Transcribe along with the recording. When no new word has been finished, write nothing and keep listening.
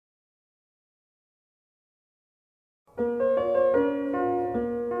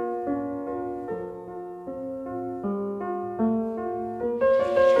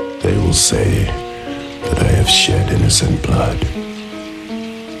People say that I have shed innocent blood.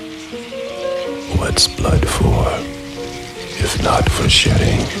 What's blood for, if not for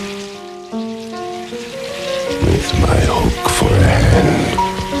shedding? With my hook for a hand,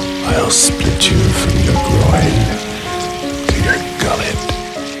 I'll split you from your groin to your gullet.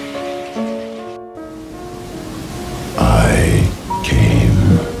 I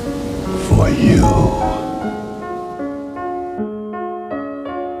came for you.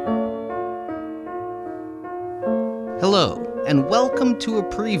 Hello, and welcome to a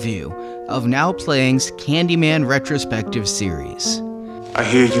preview of Now Playing's Candyman Retrospective Series. I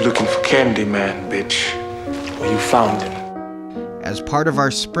hear you looking for Candyman, bitch. Well, you found him. As part of our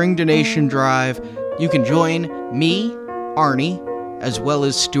spring donation drive, you can join me, Arnie, as well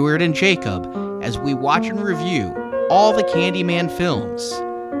as Stuart and Jacob as we watch and review all the Candyman films.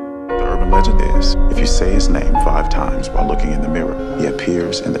 The urban legend is, if you say his name 5 times while looking in the mirror, he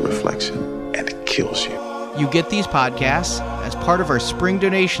appears in the reflection and kills you. You get these podcasts as part of our spring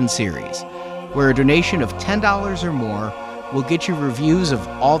donation series, where a donation of $10 or more will get you reviews of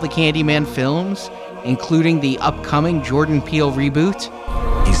all the Candyman films, including the upcoming Jordan Peele reboot.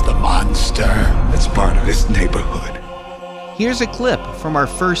 He's the monster that's part of this neighborhood. Here's a clip from our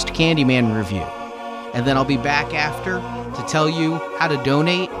first Candyman review, and then I'll be back after to tell you how to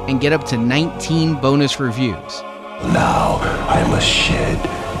donate and get up to 19 bonus reviews. Now I must shed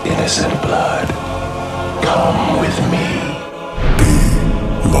innocent blood. Come with me.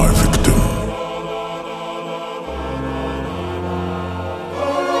 Be my victim.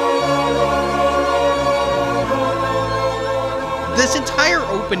 This entire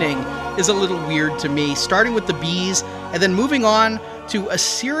opening is a little weird to me, starting with the bees and then moving on to a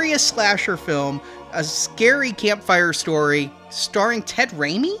serious slasher film, a scary campfire story starring Ted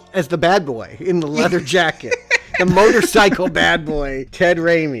Raimi? As the bad boy in the leather jacket. The motorcycle bad boy, Ted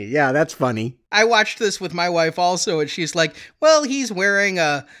Raimi. Yeah, that's funny. I watched this with my wife also, and she's like, well, he's wearing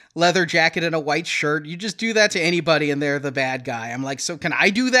a leather jacket and a white shirt. You just do that to anybody and they're the bad guy. I'm like, so can I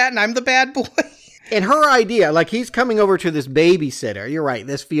do that and I'm the bad boy? And her idea, like he's coming over to this babysitter. You're right.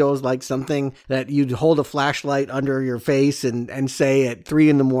 This feels like something that you'd hold a flashlight under your face and say at 3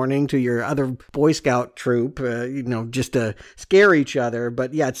 a.m. to your other Boy Scout troop, just to scare each other.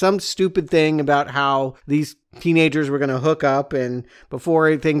 But yeah, it's some stupid thing about how these teenagers were going to hook up, and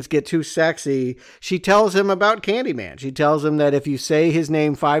before things get too sexy, she tells him about Candyman. She tells him that if you say his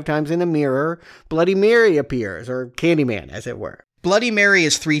name 5 times in a mirror, Bloody Mary appears, or Candyman, as it were. Bloody Mary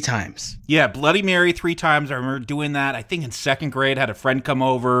is 3 times. Yeah, Bloody Mary 3 times. I remember doing that. I think in 2nd grade, had a friend come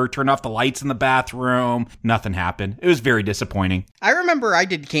over, turn off the lights in the bathroom. Nothing happened. It was very disappointing. I remember I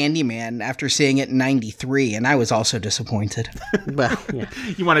did Candyman after seeing it in 93, and I was also disappointed. Well, yeah.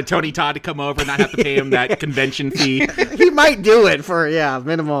 You wanted Tony Todd to come over and not have to pay him that convention fee. He might do it for,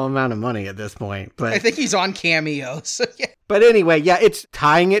 minimal amount of money at this point. But I think he's on Cameo, so yeah. But anyway, yeah, it's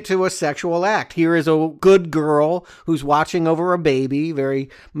tying it to a sexual act. Here is a good girl who's watching over a baby, very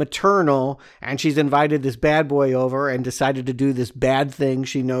maternal, and she's invited this bad boy over and decided to do this bad thing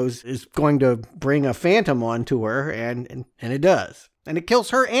she knows is going to bring a phantom onto her, and it does. And it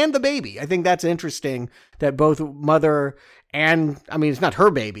kills her and the baby. I think that's interesting that both mother and, it's not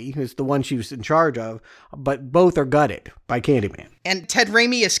her baby, it's the one she was in charge of, but both are gutted by Candyman. And Ted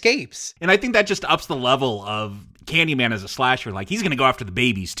Raimi escapes. And I think that just ups the level of Candyman as a slasher. Like, he's going to go after the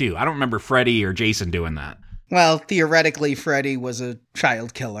babies, too. I don't remember Freddy or Jason doing that. Well, theoretically, Freddy was a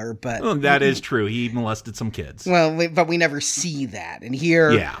child killer, but... Well, that is true. He molested some kids. Well, but we never see that. And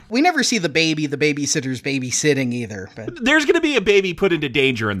here, we never see the babysitter's babysitting either. But there's going to be a baby put into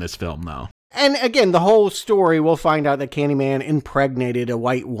danger in this film, though. And again, the whole story, we'll find out that Candyman impregnated a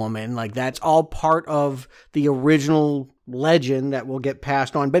white woman. Like, that's all part of the original legend that will get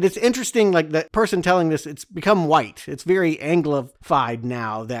passed on. But it's interesting, like, the person telling this, it's become white. It's very Anglified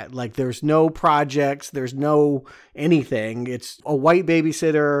now that, like, there's no projects, there's no anything. It's a white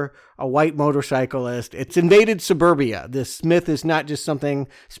babysitter, a white motorcyclist. It's invaded suburbia. This myth is not just something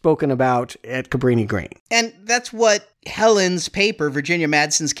spoken about at Cabrini Green. And that's what Helen's paper, Virginia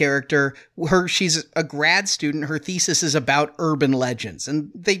Madsen's character, she's a grad student. Her thesis is about urban legends.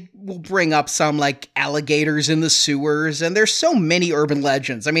 And they will bring up some like alligators in the sewers. And there's so many urban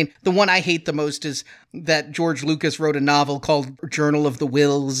legends. I mean, the one I hate the most is that George Lucas wrote a novel called Journal of the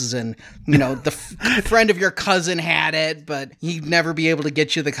Wills. And, the friend of your cousin had it, but he'd never be able to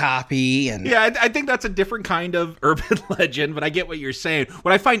get you the copy. And yeah, I think that's a different kind of urban legend, but I get what you're saying.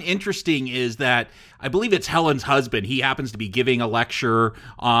 What I find interesting is that I believe it's Helen's husband. he happens to be giving a lecture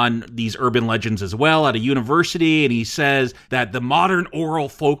on these urban legends as well at a university, and he says that the modern oral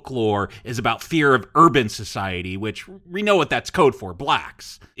folklore is about fear of urban society, which we know what that's code for,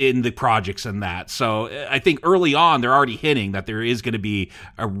 blacks, in the projects and that. So I think early on, they're already hinting that there is going to be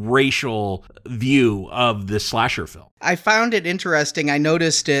a racial view of this slasher film. I found it interesting. I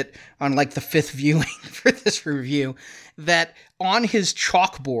noticed it on like the fifth viewing for this review, that on his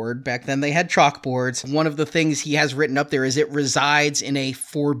chalkboard, back then they had chalkboards, one of the things he has written up there is it resides in a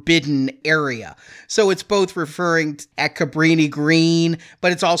forbidden area. So it's both referring at Cabrini Green,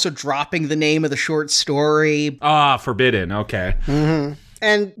 but it's also dropping the name of the short story. Ah, forbidden. Okay. Mm-hmm.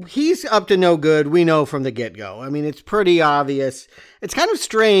 And he's up to no good, we know from the get-go. I mean, it's pretty obvious. It's kind of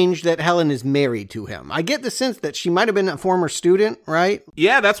strange that Helen is married to him. I get the sense that she might have been a former student, right?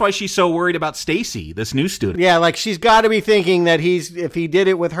 Yeah, that's why she's so worried about Stacy, this new student. Yeah, like she's got to be thinking that if he did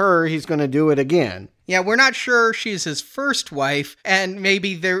it with her, he's going to do it again. Yeah, we're not sure she's his first wife, and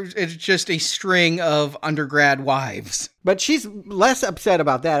maybe it's just a string of undergrad wives. But she's less upset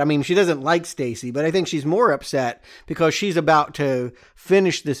about that. I mean, she doesn't like Stacy, but I think she's more upset because she's about to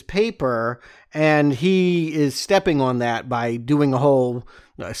finish this paper, and he is stepping on that by doing a whole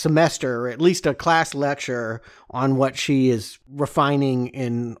semester, or at least a class lecture on what she is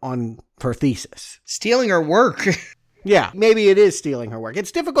refining on her thesis. Stealing her work. Yeah, maybe it is stealing her work.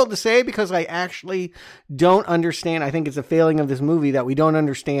 It's difficult to say because I actually don't understand. I think it's a failing of this movie that we don't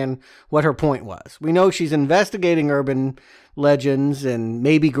understand what her point was. We know she's investigating urban legends and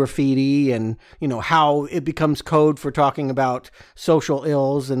maybe graffiti and, how it becomes code for talking about social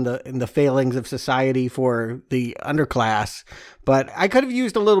ills and the failings of society for the underclass. But I could have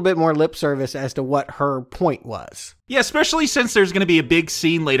used a little bit more lip service as to what her point was. Yeah, especially since there's going to be a big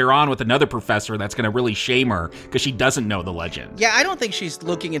scene later on with another professor that's going to really shame her because she doesn't know the legend. Yeah, I don't think she's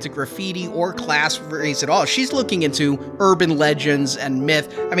looking into graffiti or class race at all. She's looking into urban legends and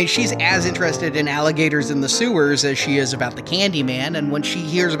myth. I mean, she's as interested in alligators in the sewers as she is about the Candyman. And when she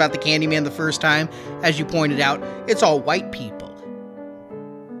hears about the Candyman the first time, as you pointed out, it's all white people.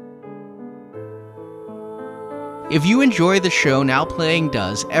 If you enjoy the show Now Playing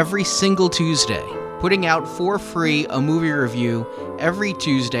does every single Tuesday, putting out for free a movie review every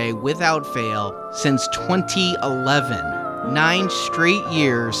Tuesday without fail since 2011, 9 straight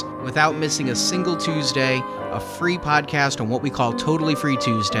years without missing a single Tuesday, a free podcast on what we call Totally Free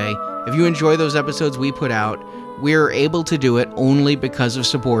Tuesday. If you enjoy those episodes we put out, we're able to do it only because of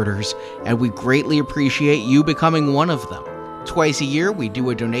supporters, and we greatly appreciate you becoming one of them. Twice a year, we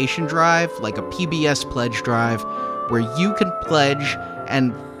do a donation drive, like a PBS pledge drive, where you can pledge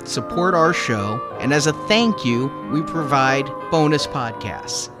and support our show, and as a thank you, we provide bonus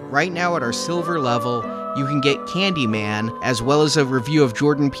podcasts. Right now at our silver level, you can get Candyman, as well as a review of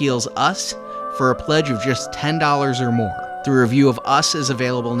Jordan Peele's Us, for a pledge of just $10 or more. The review of Us is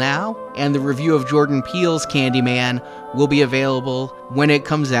available now, and the review of Jordan Peele's Candyman will be available when it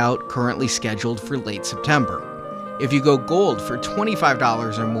comes out, currently scheduled for late September. If you go gold for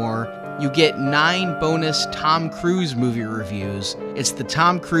 $25 or more, you get 9 bonus Tom Cruise movie reviews. It's the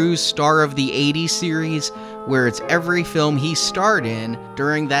Tom Cruise Star of the 80s series, where it's every film he starred in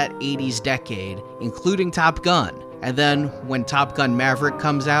during that 80s decade, including Top Gun. And then when Top Gun Maverick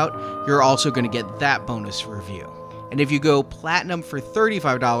comes out, you're also going to get that bonus review. And if you go platinum for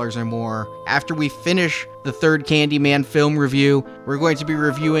 $35 or more, after we finish the third Candyman film review, we're going to be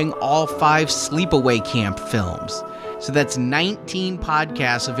reviewing all 5 Sleepaway Camp films. So that's 19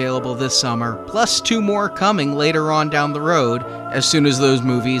 podcasts available this summer, plus 2 more coming later on down the road as soon as those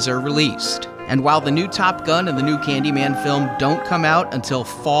movies are released. And while the new Top Gun and the new Candyman film don't come out until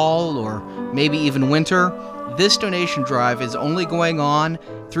fall or maybe even winter, this donation drive is only going on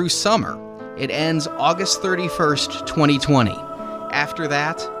through summer. It ends August 31st, 2020. After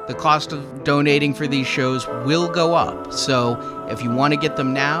that, the cost of donating for these shows will go up. So if you want to get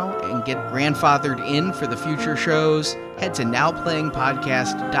them now and get grandfathered in for the future shows, head to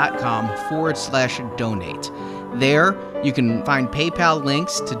nowplayingpodcast.com/donate. There, you can find PayPal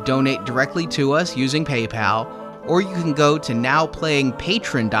links to donate directly to us using PayPal, or you can go to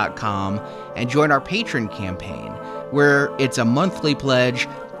nowplayingpatron.com and join our patron campaign, where it's a monthly pledge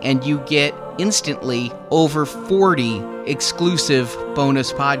and you get instantly over 40 exclusive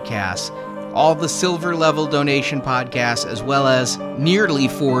bonus podcasts, all the silver level donation podcasts, as well as nearly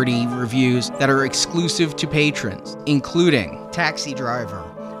 40 reviews that are exclusive to patrons, including Taxi Driver,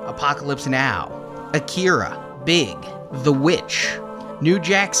 Apocalypse Now, Akira, Big, The Witch, New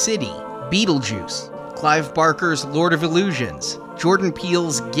Jack City, Beetlejuice, Clive Barker's Lord of Illusions, Jordan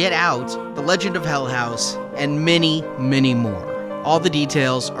Peele's Get Out, The Legend of Hell House, and many, many more. All the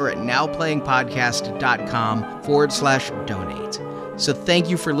details are at nowplayingpodcast.com/donate. So thank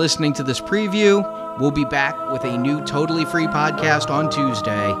you for listening to this preview. We'll be back with a new totally free podcast on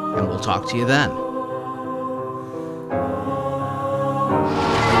Tuesday, and we'll talk to you then. Come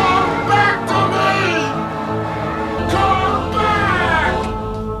back to me! Come back!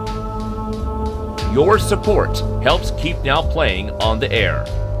 Your support helps keep Now Playing on the air.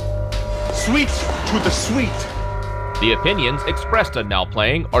 Sweet to the sweet. The opinions expressed on Now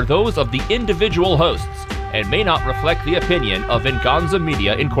Playing are those of the individual hosts and may not reflect the opinion of Venganza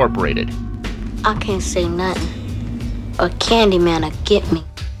Media Incorporated. I can't say nothing. Or Candyman will get me.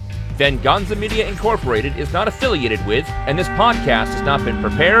 Venganza Media Incorporated is not affiliated with, and this podcast has not been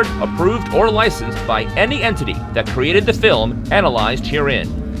prepared, approved, or licensed by any entity that created the film analyzed herein.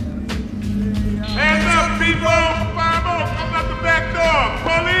 Hands up, people! 5-0, come out the back door!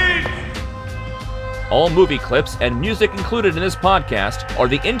 Police! All movie clips and music included in this podcast are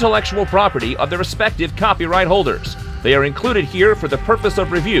the intellectual property of the respective copyright holders. They are included here for the purpose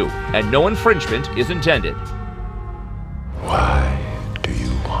of review, and no infringement is intended. Why do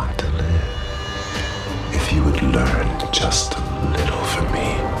you want to live? If you would learn just a little from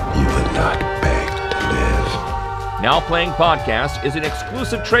me, you would not beg to live. Now Playing Podcast is an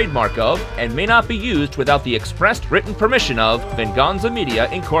exclusive trademark of and may not be used without the expressed written permission of Venganza Media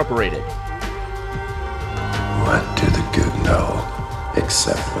Incorporated. What do the good know,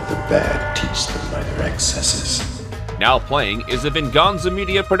 except what the bad teach them by their excesses? Now Playing is a Venganza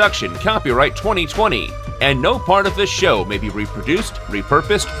Media production, copyright 2020, and no part of this show may be reproduced,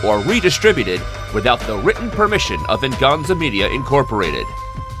 repurposed, or redistributed without the written permission of Venganza Media Incorporated.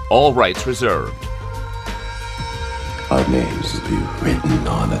 All rights reserved. Our names will be written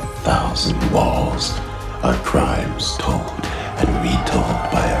on 1,000 walls, our crimes told and retold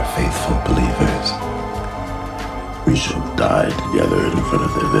by our faithful believers. We shall die together in front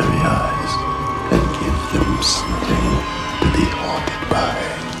of their very eyes and give them something to be haunted by.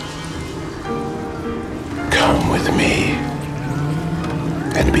 Come with me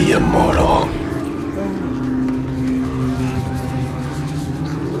and be immortal.